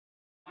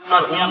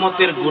আপনার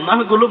উম্মতের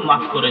গুনাহগুলো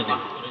মাফ করে দেন।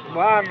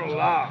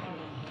 সুবহানাল্লাহ।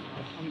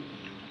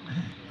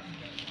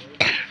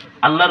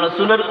 আল্লাহ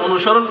রাসূলের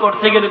অনুসরণ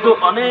করতে গেলে তো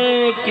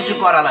অনেক কিছু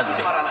করা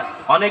লাগবে,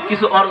 অনেক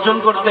কিছু অর্জন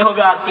করতে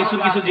হবে, আর কিছু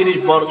কিছু জিনিস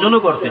বর্জনও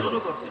করতে হবে।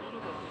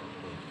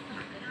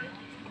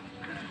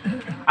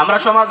 আমরা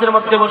সমাজের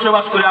মধ্যে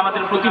বসবাস করি,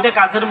 আমাদের প্রতিটা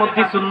কাজের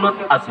মধ্যে সুন্নত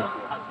আছে।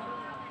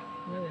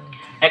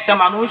 একটা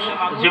মানুষ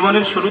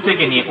জীবনের শুরু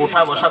থেকে নিয়ে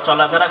ওঠা বসা,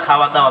 চলাফেরা,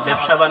 খাওয়া দাওয়া,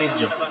 ব্যবসা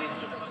বাণিজ্য,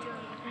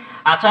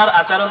 আচার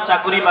আচরণ,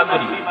 চাকরি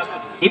বাকরি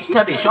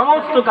ইত্যাদি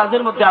সমস্ত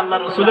কাজের মধ্যে আল্লাহ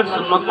রাসূলের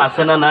সুন্নত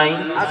আছে না নাই?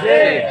 আছে।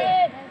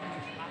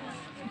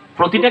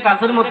 প্রতিটা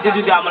কাজের মধ্যে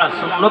যদি আমরা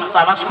সুন্নত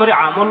তালাশ করে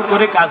আমল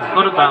করে কাজ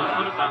করতাম,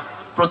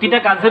 প্রতিটা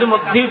কাজের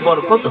মধ্যেই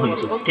বরকত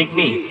হইত, ঠিক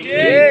নেই?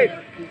 ঠিক।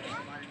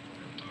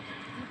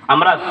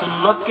 আমরা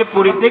সুন্নতকে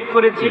পরিত্যাগ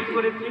করেছি,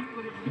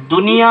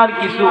 দুনিয়ার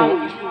কিছু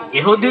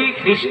ইহুদি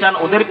খ্রিস্টান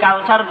ওদের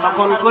কালচার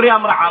নকল করে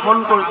আমরা আমল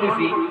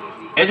করতেছি।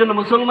 এজন্য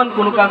মুসলমান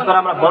কোন কাজ করে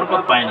আমরা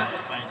বরকত পাই না।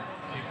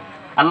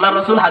 আল্লাহ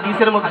রাসূল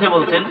হাদিসের মধ্যে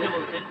বলছেন,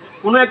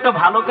 কোন একটা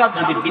ভালো কাজ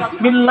যদি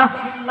বিসমিল্লাহ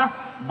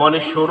বলে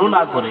শুরু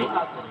না করে,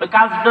 ওই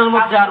কাজটার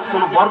মধ্যে আর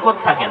কোনো বরকত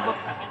থাকে না।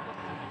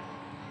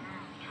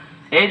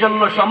 এই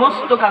জন্য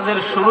সমস্ত কাজের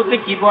শুরুতে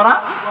কি পড়া?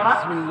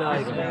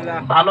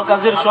 ভালো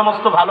কাজের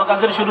সমস্ত ভালো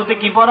কাজের শুরুতে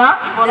কি পড়া?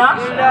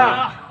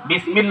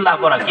 বিসমিল্লাহ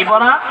পড়া। কি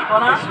পড়া?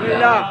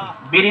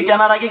 বিড়ি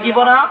টানার আগে কি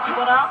পড়া?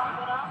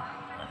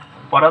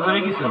 পড়া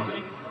যাবে কিছু?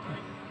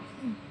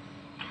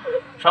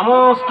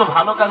 সমস্ত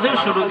ভালো কাজের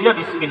শুরু দিয়ে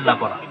বিসমিল্লাহ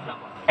পড়া,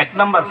 এক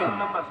নাম্বার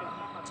সুন্নাত।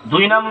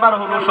 দুই নাম্বার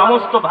হলো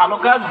সমস্ত ভালো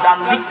কাজ ডান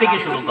দিক থেকে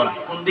শুরু করা।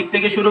 কোন দিক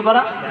থেকে শুরু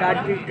করা?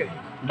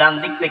 ডান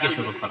দিক থেকে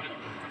শুরু করা।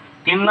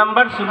 তিন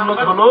নাম্বার সুন্নত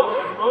হলো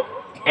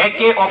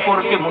একে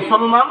অপরকে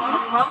মুসলমান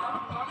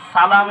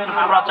সালামের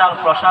প্রচার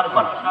প্রসার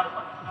করা,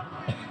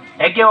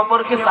 একে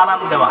অপরকে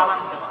সালাম দেওয়া।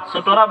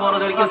 ছোটরা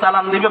বড়দেরকে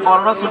সালাম দিবে,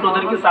 বড়রা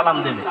ছোটদেরকে সালাম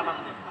দেবে।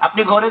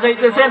 আপনি ঘরে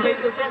যাইতেছেন,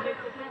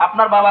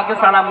 আপনার বাবাকে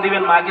সালাম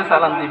দিবেন, মাকে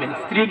সালাম দিবেন,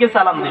 স্ত্রীকে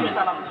সালাম দিবেন।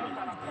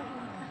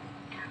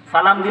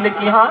 সালাম দিলে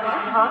কি হয়?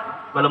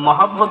 বলে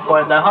মহব্বত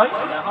পয়দা হয়,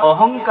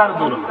 অহংকার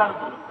দূর হয়।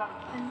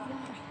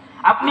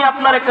 আপনি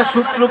আপনার একটা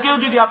শত্রুকেও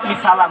যদি আপনি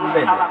সালাম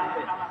দেন,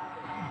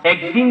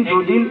 একদিন,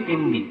 দুদিন,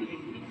 3 দিন,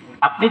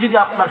 আপনি যদি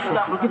আপনার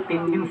শত্রুকে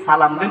 3 দিন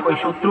সালাম দেন, ওই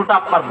শত্রুটা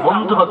আপনার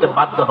বন্ধু হতে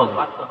বাধ্য হবে,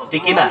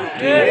 ঠিক না?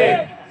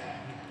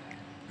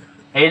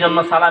 এই জন্য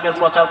সালামের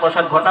প্রচার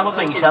প্রসার ঘটাবো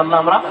তো ইনশাআল্লাহ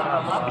আমরা।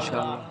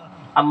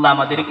 আল্লাহ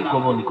আমাদেরকে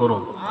কবুল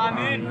করুন।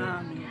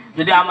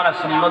 যদি আমরা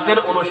সুন্নতের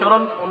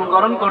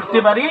অনুকরণ করতে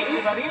পারি,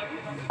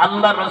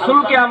 আল্লাহ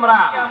রাসূলকে আমরা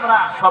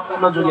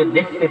স্বপ্ন যুগে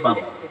দেখতে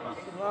পাবো।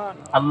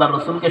 আল্লাহ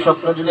রাসূলকে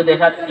স্বপ্ন যুগে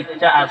দেখার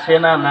ইচ্ছা আছে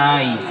না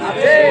নাই?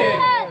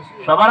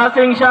 সবার আছে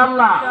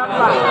ইনশাআল্লাহ।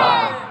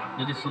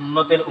 যদি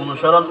সুন্নতের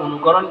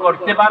অনুকরণ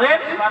করতে পারে,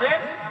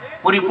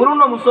 পরিপূর্ণ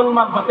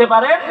মুসলমান হতে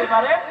পারে,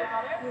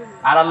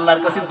 আর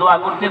আল্লাহর কাছে দোয়া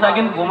করতে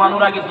থাকেন,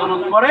 ঘুমানোর আগে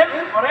দরুদ পড়েন,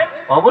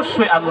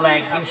 অবশ্যই আল্লাহ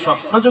একদিন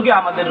স্বপ্ন যুগে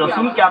আমাদের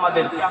রাসূলকে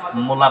আমাদের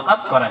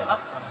মোলাকাত করায়।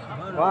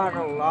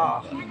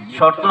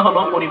 শর্ত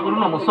হলো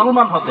পরিপূর্ণ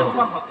মুসলমান হতে হবে।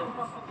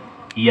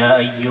 ইয়া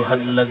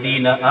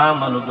আইয়ুহাল্লাযীনা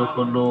আমানু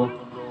দুখুলু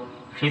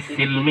ফিস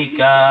সিলমি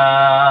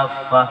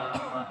কাফা।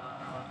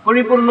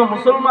 পরিপূর্ণ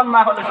মুসলমান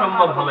না হলে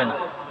সম্ভব হবে না,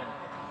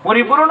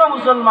 পরিপূর্ণ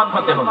মুসলমান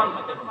হতে হবে।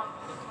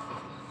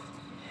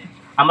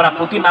 আমরা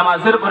প্রতি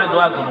নামাজের পরে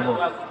দোয়া করব,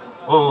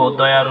 ও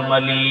দয়ার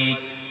মালিক,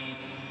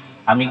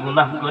 আমি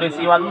গুনাহ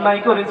করেছি,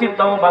 অন্যায় করেছি,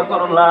 তওবা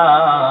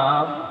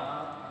করলাম।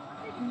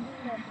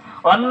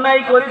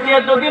 অন্যায় করেছি,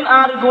 এতদিন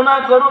আর গুনাহ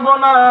করব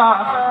না।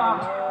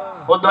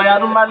 ও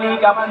দয়ার মালিক,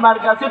 আপনার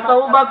কাছে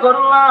তওবা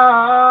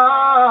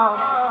করলাম,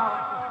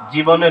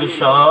 জীবনের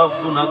সব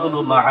গুনাহগুলো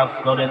মাফ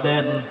করে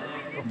দেন।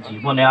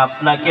 জীবনে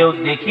আপনাকেও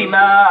দেখি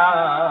না,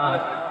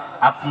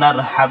 আপনার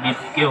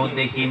হাবিবকেও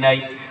দেখি নাই।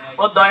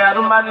 ও দয়ার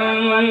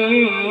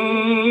মালিক,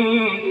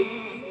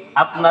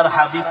 আপনার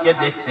হাবিবকে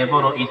দেখতে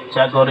বড়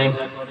ইচ্ছা করে।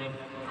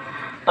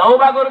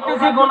 তওবা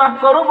করতেছি, গুনাহ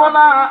করব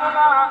না,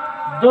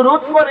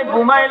 দুরূদ পড়ে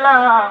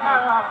ঘুমাইলাম।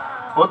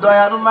 ও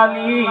দয়ার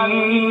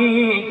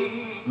মালিক,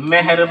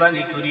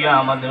 মেহেরবানি করিয়া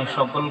আমাদের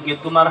সকলকে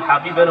তোমার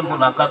হাবিবের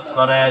মুলাকাত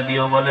করায়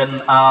দিও, বলেন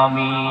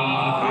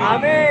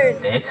আমিন।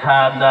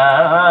 দেখা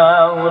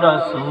দাও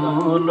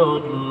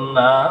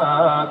রাসূলুল্লাহ,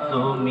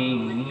 তুমি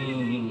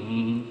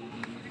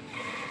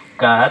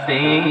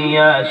কাঁদে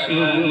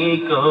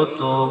আশিক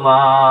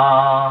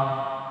তোমার,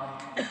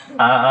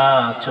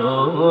 আছো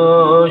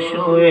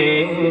শুয়ে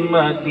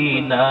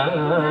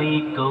মদিনায়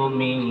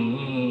তুমি,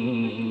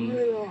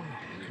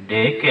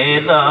 ডেকে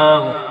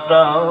দাও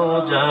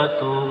রওজা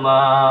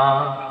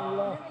তোমার।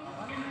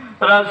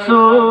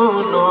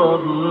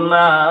 রাসূলুল্লাহ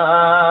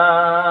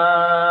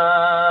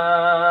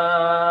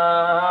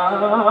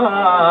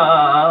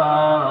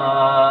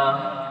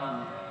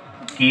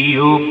কি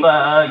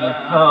উপায়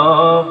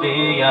হবে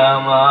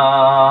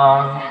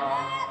আমার,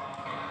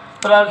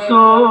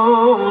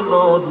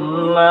 রাসূলুল্লাহ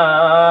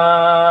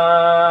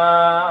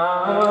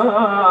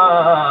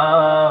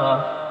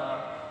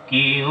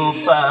কি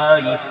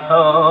উপায়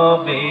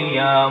হবে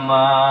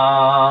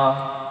আমার।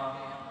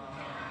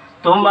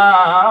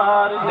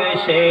 তোমার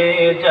দেশে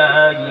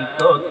যাই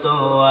কত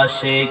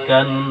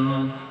আশিকান,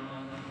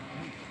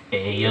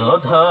 এই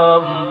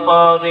অধম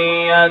পরে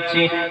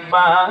আছি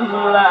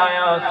বাংলায়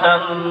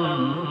অথান।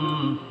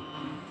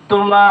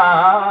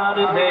 তোমার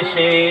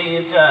দেশে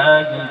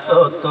যাই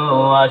কত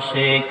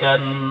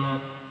আশিকান,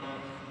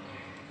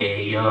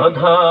 এই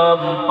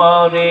অধম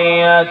পরে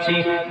আছি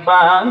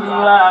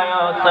বাংলায়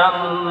অথান।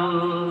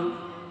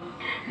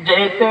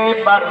 যেতে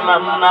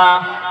পারলাম না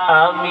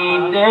আমি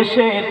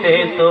দেশেতে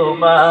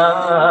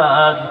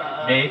তোমার,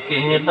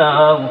 ডেকে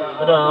দাও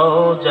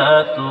রওজা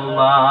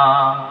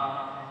তোমার।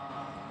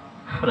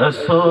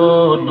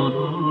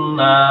 রাসূলুল্লাহ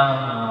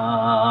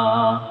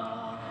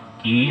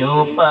কি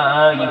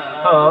উপায়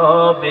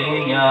হবে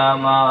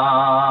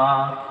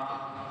আমার,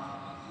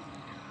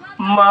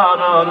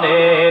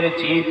 মরণের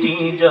চিঠি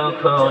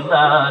যখন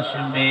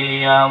আসবে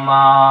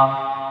আমার,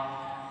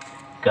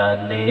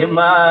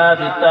 কালেমার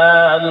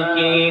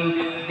তালকিন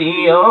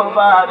দিও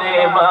বারে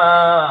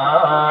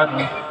বার।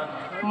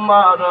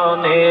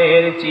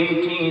 মরণের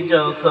চিঠি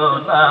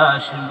যখন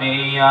আসবে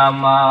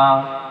আমার,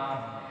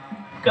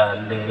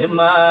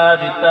 কালেমার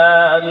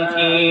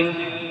তালকিন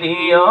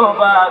দিও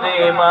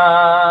বারে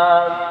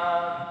বার।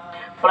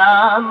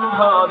 প্রাণ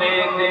ভরে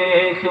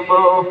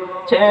দেখবো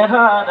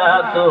চেহারা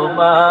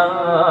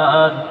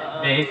তোমার,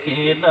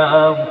 দেখে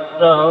নাও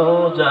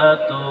রওজা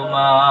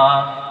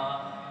তোমার।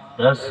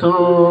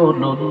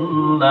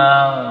 রাসূলুল্লাহ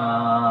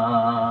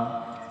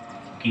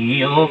কি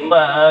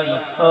উপায়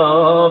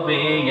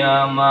হবে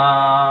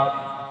আমার,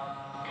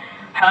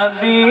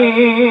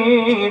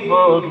 হাবিবুল্লাহ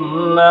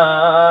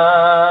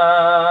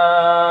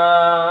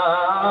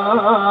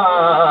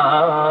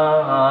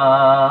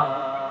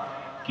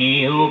কি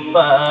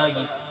উপায়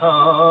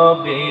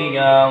হবে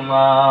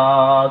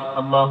আমার।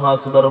 আল্লাহু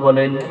আকবার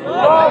বলেন।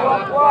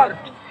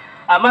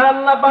 আমার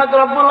আল্লাহ পাক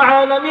রব্বুল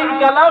আলামিন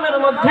কালামের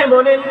মধ্যে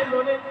বলেন,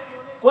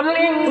 কুল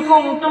ইন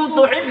কুনতুম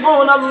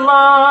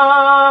তুহিব্বুনাল্লাহ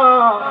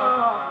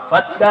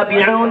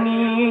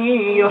ফাত্তাবিউনি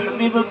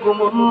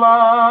ইউহিব্বুকুমুল্লাহ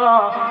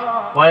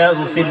ওয়া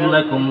ইয়াগফির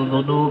লাকুম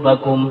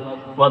যুনুবাকুম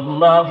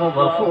ওয়াল্লাহু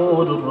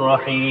গফুরুর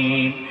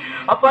রহিম।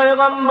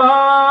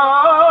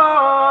 পয়গম্বর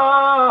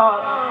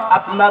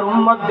আপনার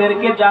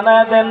উম্মতদেরকে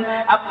জানায় দেন,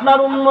 আপনার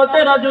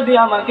উম্মতেরা যদি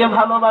আমাকে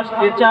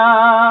ভালোবাসতে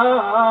চায়,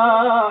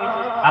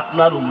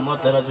 আপনার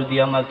উম্মতেরা যদি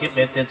আমাকে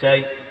পেতে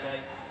চায়,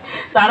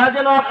 তারা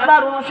যেন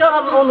আপনার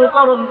অনুসরণ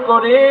অনুকরণ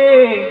করে।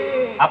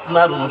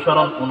 আপনার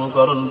অনুসরণ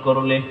অনুকরণ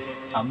করলে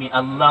আমি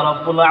আল্লাহ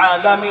রাব্বুল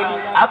আলামিন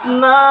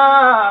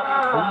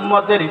আপনার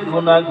উম্মতের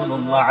গুনাহগুলো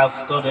মাফ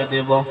করে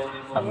দেব।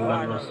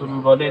 আল্লাহর রাসূল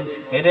বলেন,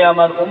 হে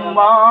আমার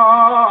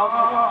উম্মত,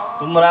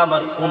 তোমরা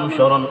আমার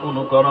অনুসরণ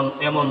অনুকরণ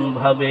এমন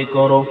ভাবে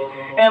করো,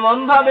 এমন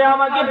ভাবে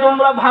আমাকে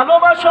তোমরা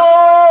ভালোবাসো,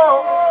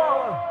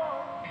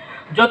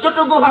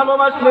 যতটুকু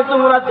ভালোবাসলে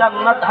তোমরা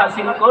জান্নাত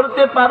হাসিল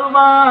করতে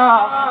পারবা,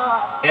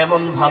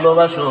 এমন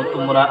ভালোবাসো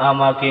তোমরা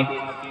আমাকে।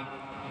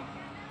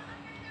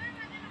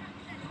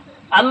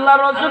 আল্লাহ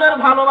রাসূলের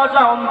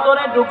ভালোবাসা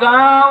অন্তরে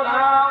ঢুকাও।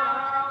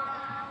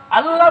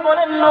 আল্লাহ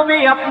বলেন, নবী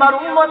আপনার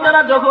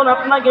উম্মতেরা যখন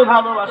আপনাকে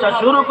ভালোবাসা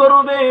শুরু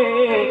করবে,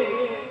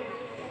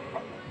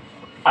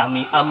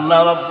 আমি আল্লাহ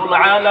রাব্বুল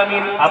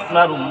আলামিন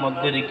আপনার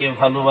উম্মতদেরকে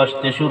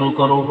ভালোবাসতে শুরু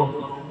করব।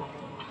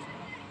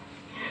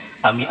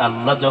 আমি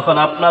আল্লাহ যখন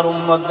আপনার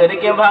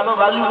উম্মতদেরকে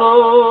ভালোবাসবো,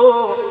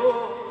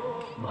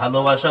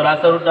 ভালোবাসার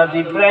আসরটা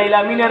জিবরাইল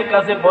আমিনের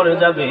কাছে পড়ে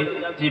যাবে।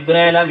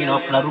 জিবরাইল আমিন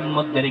আপনার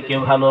উম্মতদেরকে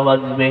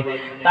ভালোবাসবে,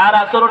 তার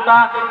আসরটা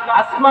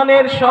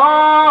আসমানের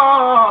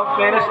সব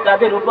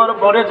ফেরেশতাদের উপর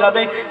পড়ে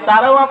যাবে,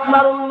 তারাও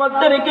আপনার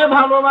উম্মতদেরকে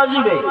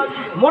ভালোবাসবে।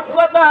 মোট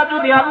কথা,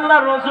 যদি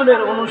আল্লাহর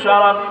রাসূলের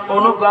অনুসরণ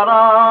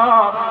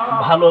অনুকরণ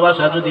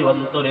ভালোবাসা যদি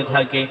অন্তরে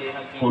থাকে,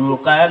 কুল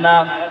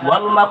কায়নাত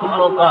ওয়াল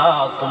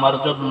মাখলুকাত তোমার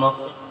জন্য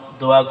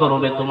দোয়া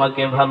করবে,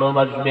 তোমাকে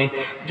ভালোবাসবে।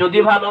 যদি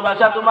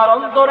ভালোবাসা তোমার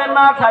অন্তরে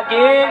না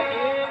থাকে,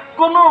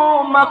 কোন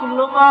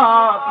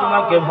মাখলুকাত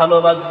তোমাকে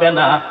ভালোবাসবে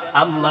না,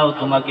 আল্লাহ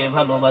তোমাকে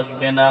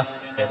ভালোবাসবে না,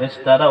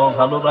 ফেরেশতারাও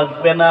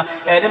ভালোবাসবে না।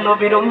 এর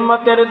নবীর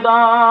উম্মতের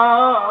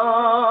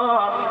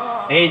দল,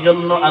 এই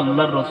জন্য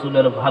আল্লাহর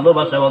রাসূলের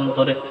ভালোবাসা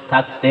অন্তরে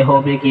থাকতে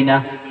হবে কিনা?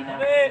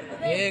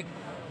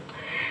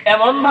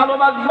 এমন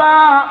ভালোবাসবা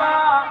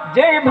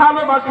যে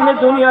ভালোবাসলে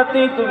দুনিয়াতে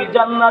তুমি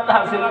জান্নাত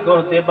হাসিল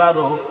করতে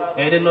পারো।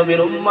 এর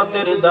নবীর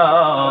উম্মতের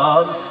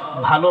দল,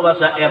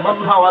 ভালোবাসা এমন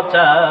হওয়া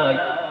চাই,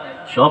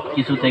 সব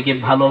কিছু থেকে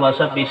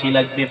ভালোবাসা বেশি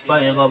লাগবে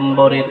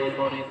পয়গম্বরের।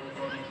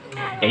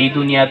 এই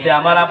দুনিয়াতে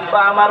আমার আব্বা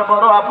আমার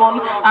বড় আপন,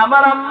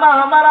 আমার আম্মা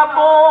আমার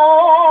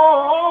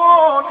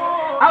আপন,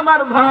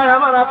 আমার ভাই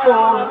আমার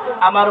আপন,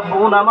 আমার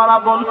বোন আমার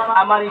আপন,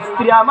 আমার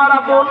স্ত্রী আমার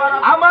আপন,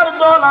 আমার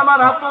দল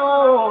আমার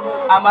আপন,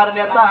 আমার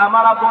নেতা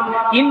আমার আপন,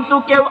 কিন্তু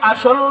কেউ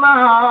আসল না।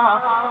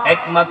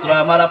 একমাত্র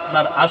আমার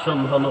আপনার আসল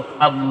হলো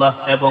আল্লাহ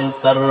এবং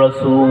তার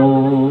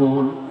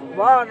রাসূল।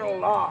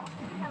 সুবহানাল্লাহ।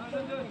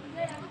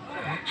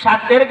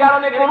 স্বার্থের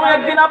কারণে কোনো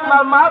একদিন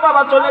আপনার মা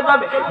বাবা চলে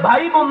যাবে,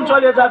 ভাই বোন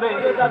চলে যাবে,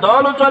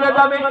 দলও চলে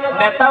যাবে,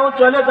 নেতাও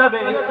চলে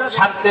যাবে।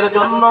 স্বার্থের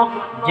জন্য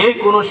যে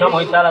কোনো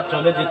সময় তারা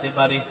চলে যেতে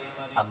পারে।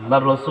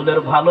 আল্লাহর রাসূলের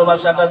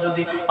ভালোবাসাটা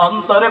যদি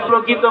অন্তরে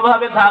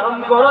প্রকৃতভাবে ধারণ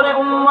করো রে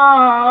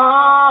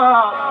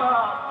উম্মাত,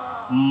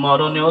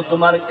 মরণেও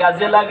তোমার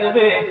কাজে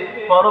লাগবে,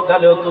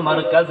 পরকালেও তোমার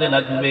কাজে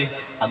লাগবে।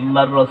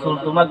 আল্লাহর রাসূল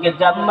তোমাকে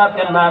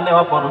জান্নাতে না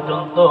নেওয়া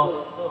পর্যন্ত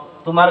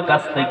তোমার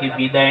কাছ থেকে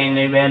বিদায়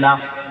নেবে না।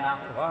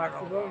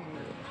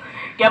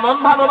 কেমন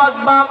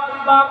ভালোবাসবা?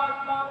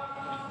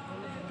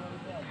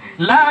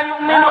 লা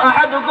ইউমিনু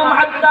আহাদুকুম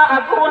হাত্তা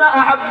আকুনা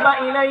আহাব্বা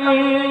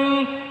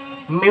ইলাইহি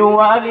মিন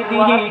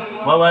ওয়ালিদিহি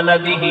ওয়া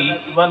ওয়ালাদিহি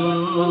ওয়ান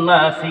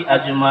নাসি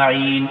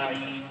আজমাইন।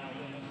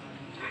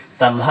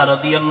 তালহা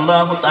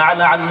রাদিয়াল্লাহু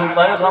তাআলা আনহু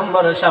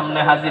পয়গম্বরের সামনে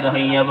হাজির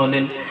হইয়া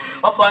বলেন,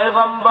 ও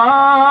পয়গম্বর,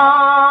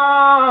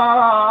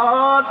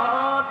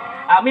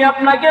 আমি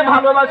আপনাকে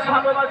ভালোবাসি।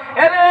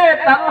 আরে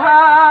তালহা,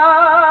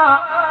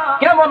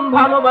 কেমন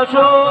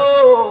ভালোবাসো?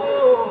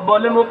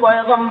 বলে, ও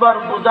পয়গম্বর,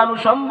 বোঝানো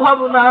সম্ভব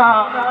না।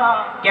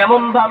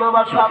 কেমন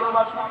ভালোবাসো?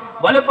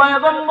 বলে,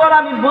 পয়গম্বর,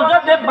 আমি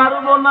বোঝাতে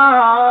পারবো না।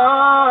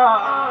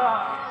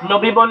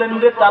 নবী বলেন,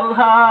 রে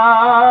তালহা,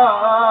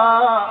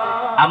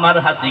 আমার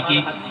হাতে কি?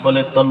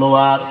 বলে,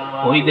 তলোয়ার।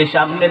 ওই যে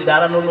সামনে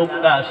দাঁড়ানো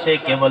লোকটা, সে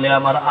কে? বলে,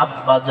 আমার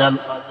আব্বা জান।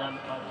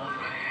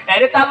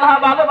 আরে তালহা,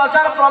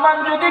 ভালোবাসার প্রমাণ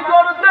যদি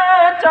করতে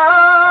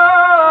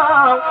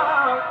চাও,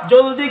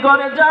 জলদি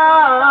করে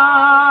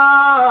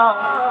যাও,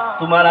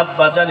 তোমার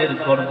আব্বা জানের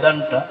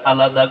গর্দানটা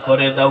আলাদা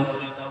করে দাও।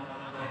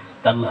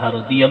 তালহা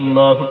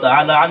রাদিয়াল্লাহু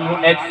তাআলা আনহু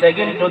এক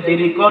সেকেন্ডও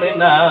দেরি করে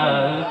না,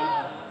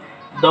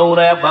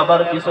 দৌড়ায়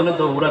বাবার পিছনে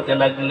দৌড়াতে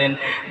লাগলেন।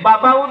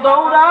 বাবাও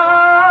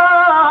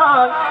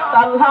দৌড়ায়,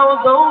 তালহাও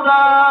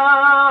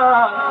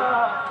দৌড়ায়।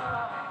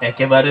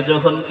 একেবারে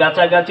যখন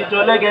কাছাকাছি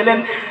চলে গেলেন,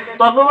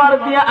 তলোয়ার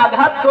দিয়ে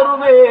আঘাত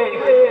করবে।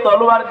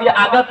 তলোয়ার দিয়ে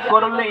আঘাত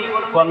করলেই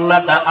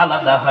কল্লাটা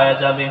আলাদা হয়ে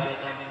যাবে।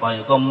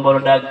 পয়গম্বর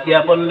ডাক দিয়া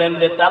বললেন,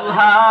 রে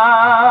তালহা,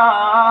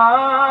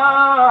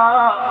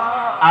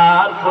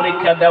 আর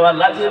পরীক্ষা দেওয়া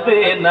লাগবে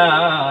না।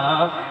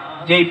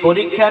 যেই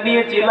পরীক্ষা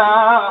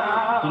নিয়েছিলাম,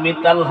 তুমি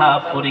তালহা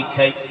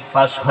পরীক্ষায়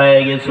পাস হয়ে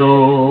গেছো।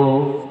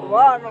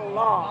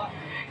 সুবহানাল্লাহ।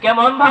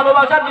 কেমন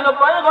ভালোবাসা দিল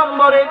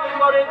পয়গম্বরে।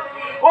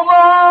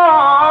 ওমর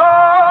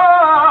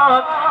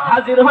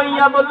হাজির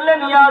হইয়া বললেন,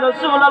 ইয়া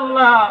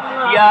রাসূলুল্লাহ,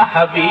 ইয়া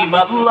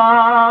হাবিবাল্লাহ,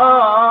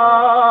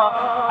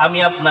 আমি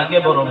আপনাকে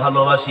বড়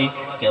ভালোবাসি।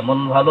 কেমন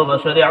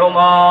ভালোবাসো রে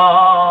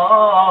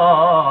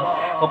ওমর?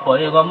 ও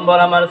পয়গম্বর,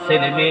 আমার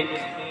ছেলে মেয়ে,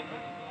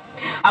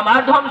 আমার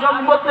ধন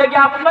সম্পদ থেকে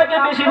আপনাকে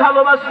বেশি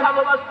ভালোবাসি।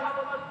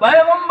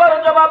 পয়গম্বর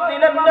জবাব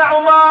দিলেন, না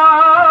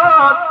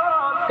ওমর,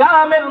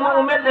 কামেল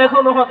মুমিন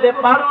এখনো হতে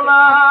পারো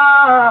না।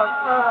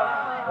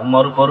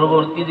 ওমর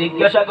পরবর্তী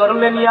জিজ্ঞাসা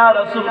করলেন, ইয়া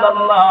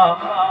রাসূলুল্লাহ,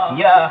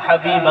 ইয়া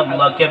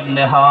হাবিবাল্লাহ,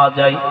 কেমনে হওয়া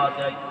যায়?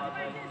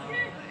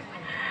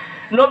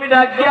 নবী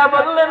ডাক দিয়া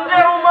বললেন, যে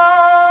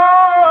ওমর,